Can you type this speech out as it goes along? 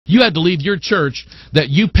You had to leave your church that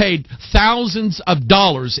you paid thousands of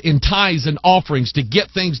dollars in tithes and offerings to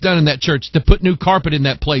get things done in that church, to put new carpet in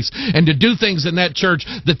that place, and to do things in that church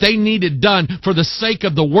that they needed done for the sake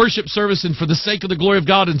of the worship service and for the sake of the glory of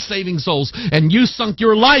God and saving souls. And you sunk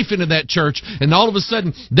your life into that church, and all of a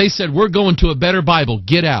sudden they said, we're going to a better Bible.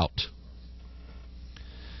 Get out.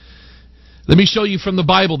 Let me show you from the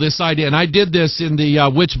Bible this idea. And I did this in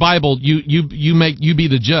the Which Bible You Be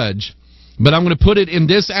the Judge. But I'm going to put it in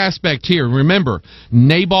this aspect here. Remember,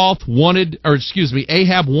 Ahab wanted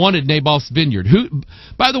Naboth's vineyard.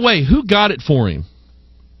 By the way, who got it for him?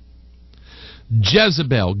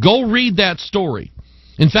 Jezebel. Go read that story.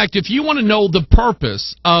 In fact, if you want to know the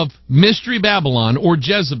purpose of Mystery Babylon or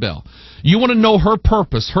Jezebel, you want to know her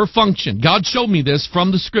purpose, her function. God showed me this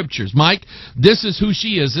from the Scriptures. Mike, this is who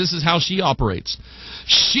she is. This is how she operates.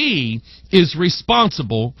 She is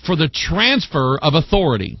responsible for the transfer of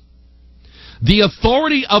authority. The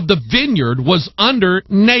authority of the vineyard was under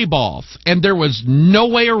Naboth, and there was no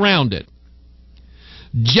way around it.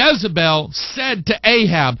 Jezebel said to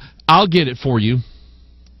Ahab, I'll get it for you.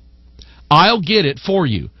 I'll get it for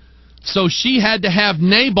you. So she had to have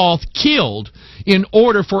Naboth killed in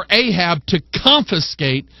order for Ahab to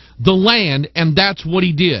confiscate the land, and that's what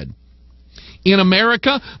he did. In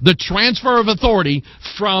America, the transfer of authority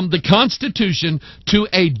from the Constitution to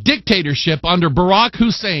a dictatorship under Barack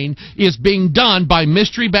Hussein is being done by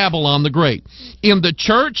Mystery Babylon the Great. In the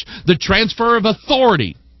church, the transfer of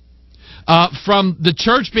authority from the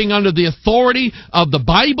church being under the authority of the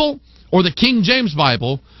Bible or the King James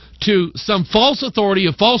Bible to some false authority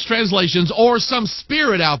of false translations or some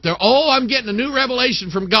spirit out there. Oh, I'm getting a new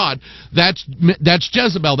revelation from God. That's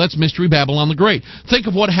Jezebel. That's Mystery Babylon the Great. Think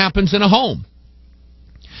of what happens in a home.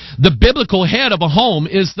 The biblical head of a home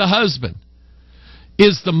is the husband.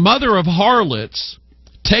 Is the mother of harlots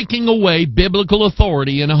taking away biblical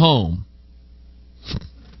authority in a home?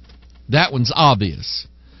 That one's obvious.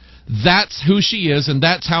 That's who she is, and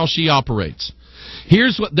that's how she operates.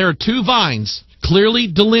 There are two vines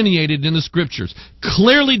clearly delineated in the Scriptures,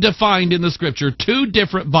 clearly defined in the Scripture, two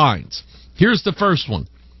different vines. Here's the first one.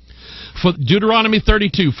 For Deuteronomy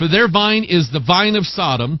 32, for their vine is the vine of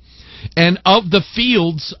Sodom, and of the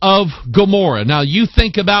fields of Gomorrah. Now you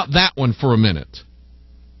think about that one for a minute.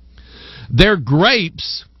 Their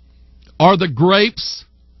grapes are the grapes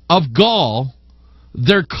of gall.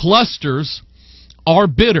 Their clusters are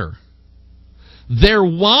bitter. Their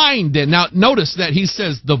wine, then, now notice that he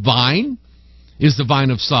says the vine is the vine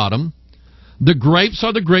of Sodom. The grapes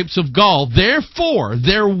are the grapes of gall. Therefore,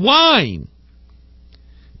 their wine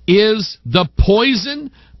is the poison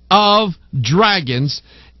of dragons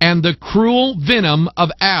and the cruel venom of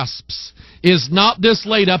asps. Is not this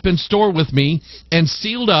laid up in store with me and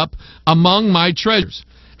sealed up among my treasures?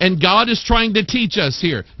 And God is trying to teach us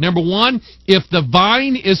here. Number one, if the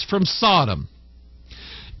vine is from Sodom,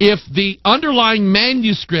 if the underlying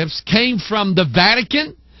manuscripts came from the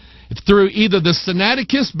Vatican, through either the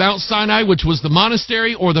Sinaiticus, Mount Sinai, which was the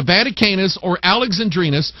monastery, or the Vaticanus, or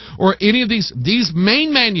Alexandrinus, or any of these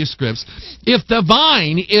main manuscripts, if the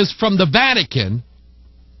vine is from the Vatican,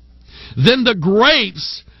 then the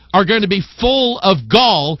grapes are going to be full of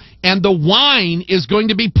gall, and the wine is going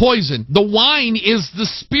to be poison. The wine is the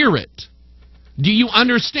Spirit. Do you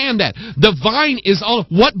understand that? The vine is all.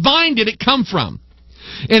 What vine did it come from?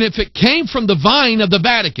 And if it came from the vine of the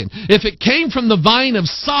Vatican, if it came from the vine of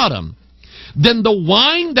Sodom, then the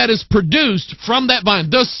wine that is produced from that vine,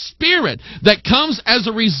 the Spirit that comes as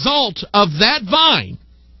a result of that vine,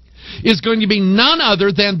 is going to be none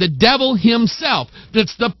other than the devil himself.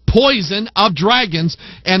 That's the poison of dragons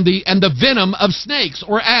and the venom of snakes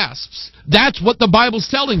or asps. That's what the Bible's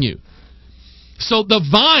telling you. So the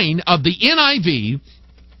vine of the NIV,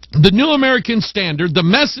 the New American Standard, the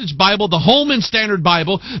Message Bible, the Holman Standard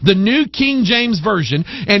Bible, the New King James Version,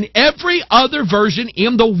 and every other version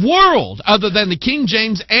in the world other than the King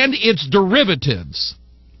James and its derivatives,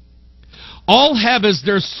 all have as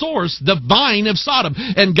their source the vine of Sodom.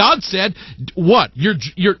 And God said, what?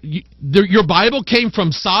 Your Bible came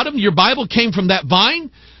from Sodom? Your Bible came from that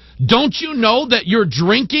vine? Don't you know that you're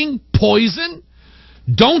drinking poison?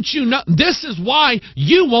 Don't you know? This is why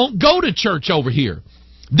you won't go to church over here.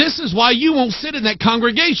 This is why you won't sit in that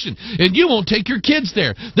congregation and you won't take your kids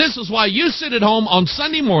there. This is why you sit at home on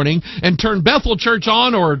Sunday morning and turn Bethel Church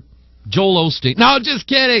on or Joel Osteen. No, just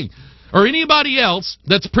kidding. Or anybody else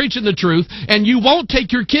that's preaching the truth, and you won't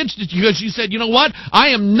take your kids to, because you said, you know what, I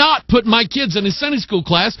am not putting my kids in a Sunday school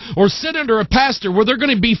class or sit under a pastor where they're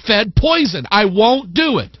going to be fed poison. I won't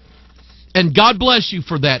do it. And God bless you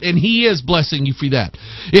for that, and He is blessing you for that.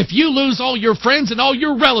 If you lose all your friends and all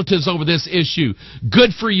your relatives over this issue,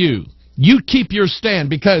 good for you. You keep your stand,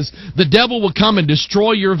 because the devil will come and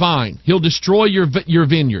destroy your vine. He'll destroy your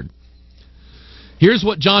vineyard. Here's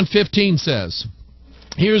what John 15 says.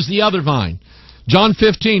 Here's the other vine. John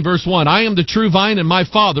 15, verse 1, I am the true vine, and my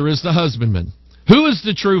Father is the husbandman. Who is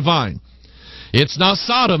the true vine? It's not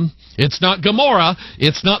Sodom. It's not Gomorrah.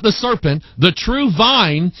 It's not the serpent. The true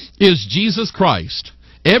vine is Jesus Christ.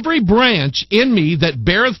 Every branch in me that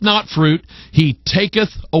beareth not fruit, He taketh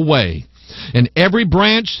away. And every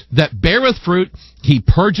branch that beareth fruit, He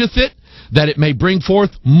purgeth it, that it may bring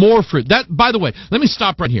forth more fruit. That, by the way, let me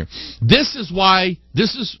stop right here. This is why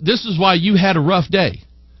you had a rough day.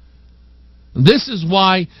 This is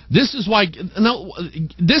why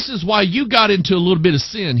you got into a little bit of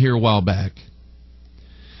sin here a while back.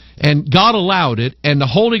 And God allowed it, and the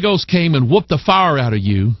Holy Ghost came and whooped the fire out of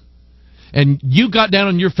you, and you got down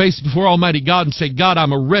on your face before Almighty God and said, God,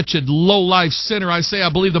 I'm a wretched, low-life sinner. I say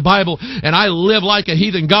I believe the Bible, and I live like a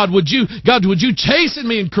heathen. God, would you chasten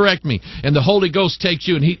me and correct me? And the Holy Ghost takes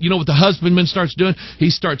you, and you know what the husbandman starts doing?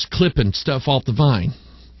 He starts clipping stuff off the vine.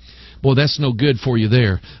 Boy, that's no good for you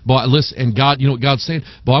there. Boy, listen, and God, you know what God's saying?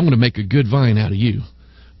 Boy, I'm going to make a good vine out of you.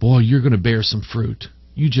 Boy, you're going to bear some fruit.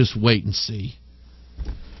 You just wait and see.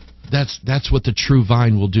 That's what the true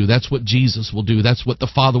vine will do. That's what Jesus will do. That's what the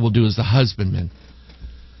Father will do as the husbandman.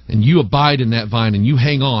 And you abide in that vine and you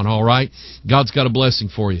hang on, all right? God's got a blessing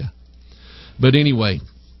for you. But anyway,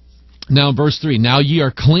 now verse 3, now ye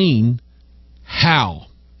are clean. How?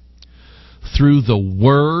 Through the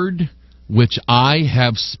word which I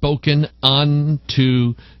have spoken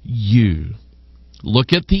unto you.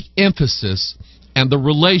 Look at the emphasis and the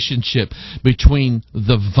relationship between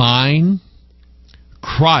the vine,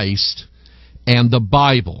 Christ, and the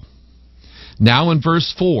Bible. Now in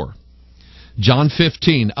verse 4, John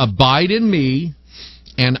 15, abide in me,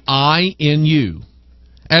 and I in you.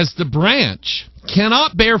 As the branch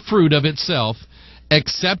cannot bear fruit of itself,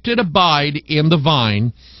 except it abide in the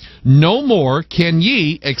vine, no more can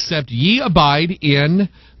ye, except ye abide in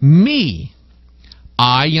me.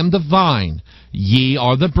 I am the vine, ye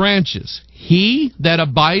are the branches. He that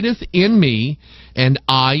abideth in me, and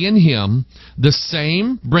I in him, the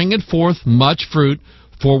same bringeth forth much fruit,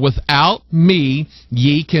 for without me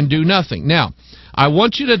ye can do nothing. Now, I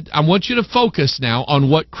want you to focus now on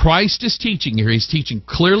what Christ is teaching here. He's teaching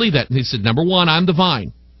clearly that, he said, number one, I'm the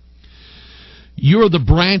vine. You are the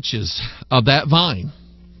branches of that vine.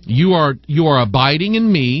 You are abiding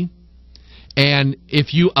in me, and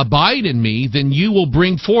if you abide in me, then you will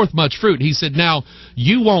bring forth much fruit. He said, now,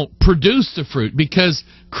 you won't produce the fruit, because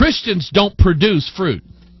Christians don't produce fruit.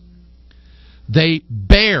 They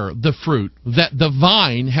bear the fruit that the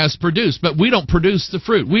vine has produced, but we don't produce the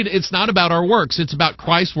fruit. It's not about our works. It's about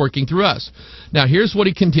Christ working through us. Now, here's what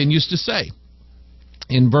he continues to say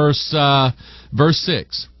in verse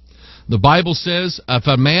 6. The Bible says, if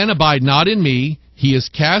a man abide not in me, he is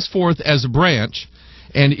cast forth as a branch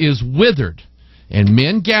and is withered, and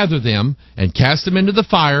men gather them and cast them into the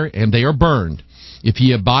fire, and they are burned. If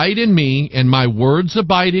ye abide in me, and my words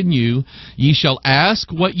abide in you, ye shall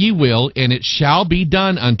ask what ye will, and it shall be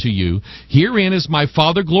done unto you. Herein is my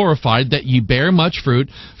Father glorified, that ye bear much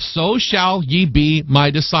fruit, so shall ye be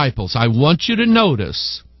my disciples. I want you to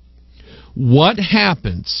notice what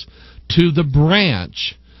happens to the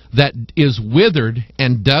branch that is withered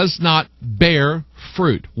and does not bear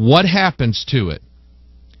fruit. What happens to it?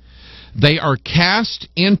 They are cast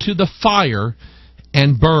into the fire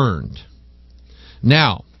and burned.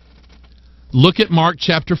 Now, look at Mark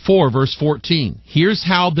chapter 4, verse 14. Here's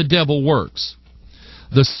how the devil works.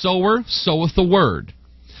 The sower soweth the word,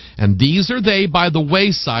 and these are they by the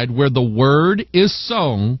wayside where the word is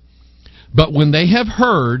sown. But when they have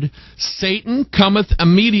heard, Satan cometh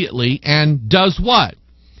immediately and does what?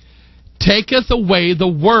 Taketh away the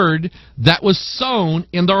word that was sown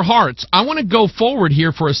in their hearts. I want to go forward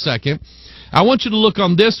here for a second. I want you to look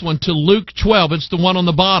on this one to Luke 12. It's the one on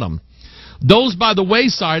the bottom. Those by the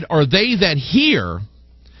wayside are they that hear,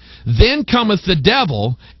 then cometh the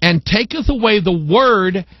devil, and taketh away the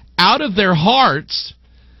word out of their hearts,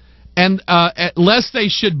 and lest they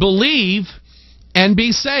should believe and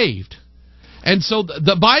be saved. And so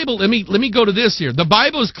the Bible, let me go to this here. The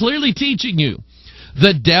Bible is clearly teaching you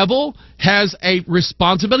the devil has a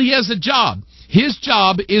responsibility. He has a job. His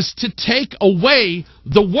job is to take away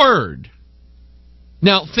the word.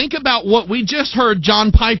 Now, think about what we just heard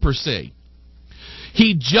John Piper say.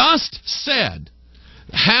 He just said,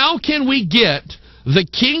 how can we get the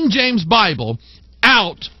King James Bible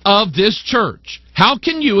out of this church? How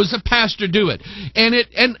can you as a pastor do it?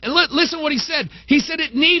 Listen what he said. He said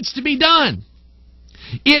it needs to be done.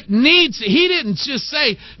 He didn't just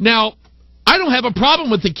say, now, I don't have a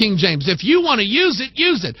problem with the King James. If you want to use it,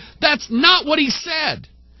 use it. That's not what he said.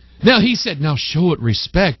 Now, he said, now show it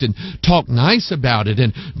respect and talk nice about it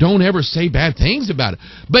and don't ever say bad things about it.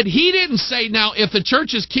 But he didn't say, now, if the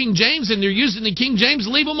church is King James and they're using the King James,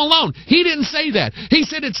 leave them alone. He didn't say that. He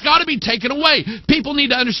said it's got to be taken away. People need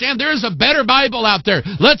to understand there is a better Bible out there.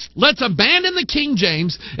 Let's abandon the King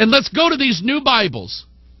James and let's go to these new Bibles.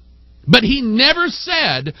 But he never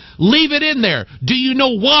said, leave it in there. Do you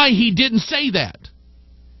know why he didn't say that?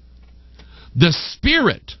 The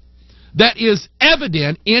Spirit that is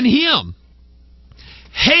evident in him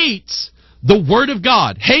hates the Word of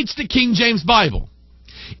God, hates the King James Bible.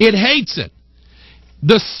 It hates it.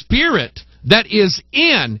 The Spirit that is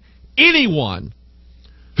in anyone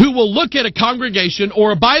who will look at a congregation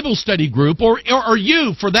or a Bible study group, or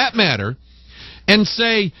you for that matter, and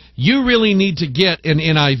say, you really need to get an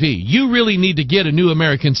NIV. You really need to get a New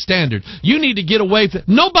American Standard. You need to get away from...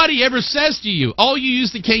 Nobody ever says to you, oh, you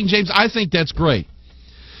use the King James. I think that's great.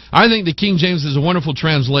 I think the King James is a wonderful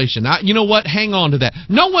translation. You know what? Hang on to that.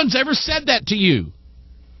 No one's ever said that to you.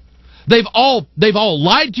 They've all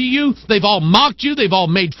lied to you. They've all mocked you. They've all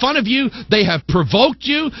made fun of you. They have provoked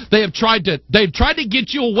you. They've tried to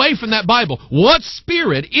get you away from that Bible. What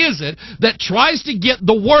spirit is it that tries to get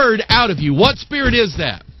the Word out of you? What spirit is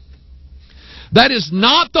that? That is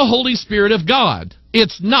not the Holy Spirit of God.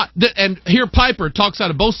 It's not. And here Piper talks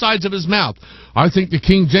out of both sides of his mouth. I think the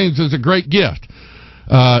King James is a great gift.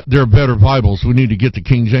 There are better Bibles. We need to get the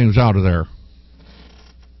King James out of there.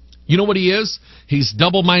 You know what he is? He's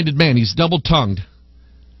double-minded man. He's double-tongued.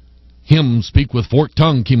 Him speak with forked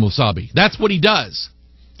tongue, Kimosabe. That's what he does.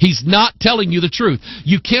 He's not telling you the truth.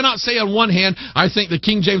 You cannot say on one hand, I think the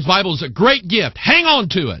King James Bible is a great gift. Hang on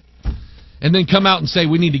to it. And then come out and say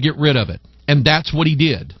we need to get rid of it. And that's what he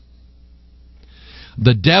did.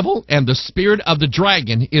 The devil and the spirit of the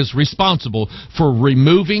dragon is responsible for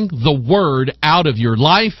removing the Word out of your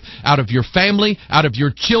life, out of your family, out of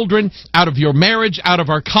your children, out of your marriage, out of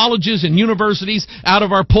our colleges and universities, out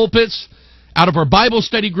of our pulpits, out of our Bible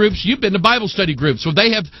study groups. You've been to Bible study groups where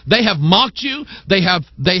they have mocked you, they have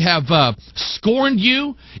scorned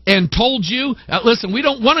you and told you, listen, we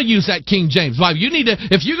don't want to use that King James Bible. You need to,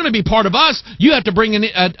 if you're going to be part of us, you have to bring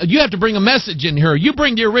a message in here. You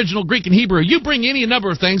bring the original Greek and Hebrew. You bring any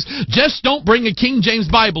number of things. Just don't bring a King James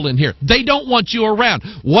Bible in here. They don't want you around.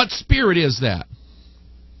 What spirit is that?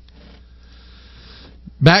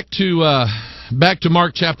 Back to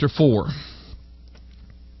Mark chapter 4.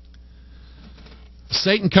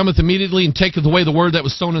 Satan cometh immediately and taketh away the word that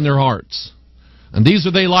was sown in their hearts. And these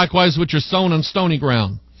are they likewise which are sown on stony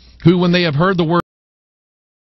ground, who when they have heard the word